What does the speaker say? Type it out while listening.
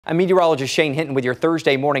I'm meteorologist Shane Hinton with your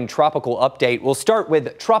Thursday morning tropical update. We'll start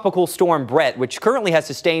with Tropical Storm Bret, which currently has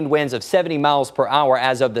sustained winds of 70 miles per hour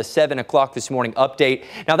as of the 7 o'clock this morning update.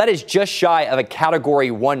 Now that is just shy of a Category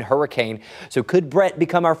 1 hurricane. So could Bret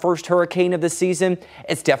become our first hurricane of the season?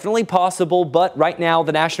 It's definitely possible, but right now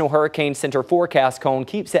the National Hurricane Center forecast cone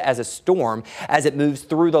keeps it as a storm as it moves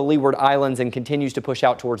through the Leeward Islands and continues to push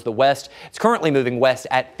out towards the west. It's currently moving west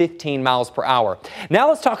at 15 miles per hour. Now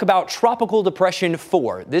let's talk about Tropical Depression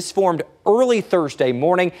 4. This formed early Thursday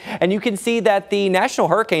morning, and you can see that the National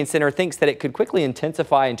Hurricane Center thinks that it could quickly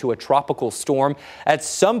intensify into a tropical storm at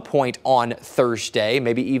some point on Thursday,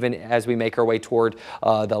 maybe even as we make our way toward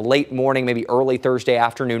the late morning, maybe early Thursday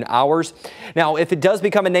afternoon hours. Now, if it does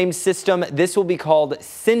become a named system, this will be called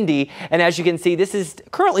Cindy, and as you can see, this is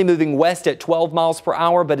currently moving west at 12 miles per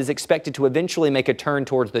hour, but is expected to eventually make a turn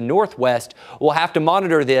towards the northwest. We'll have to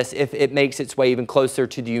monitor this if it makes its way even closer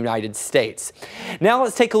to the United States. Now,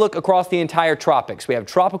 let's take a look across the entire tropics. We have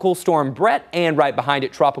Tropical Storm Bret and right behind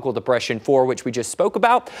it Tropical Depression 4, which we just spoke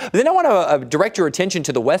about. But then I want to direct your attention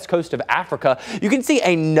to the west coast of Africa. You can see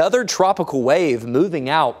another tropical wave moving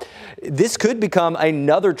out. This could become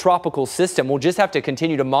another tropical system. We'll just have to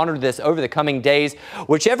continue to monitor this over the coming days.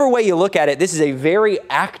 Whichever way you look at it, this is a very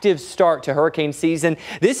active start to hurricane season.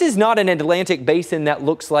 This is not an Atlantic basin that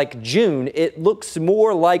looks like June. It looks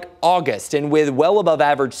more like August, and with well above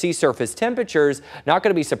average sea surface temperatures, not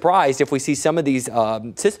going to be surprised if we see some of these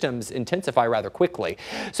systems intensify rather quickly.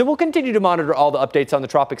 So we'll continue to monitor all the updates on the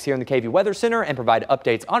tropics here in the KVUE Weather Center and provide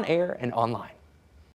updates on air and online.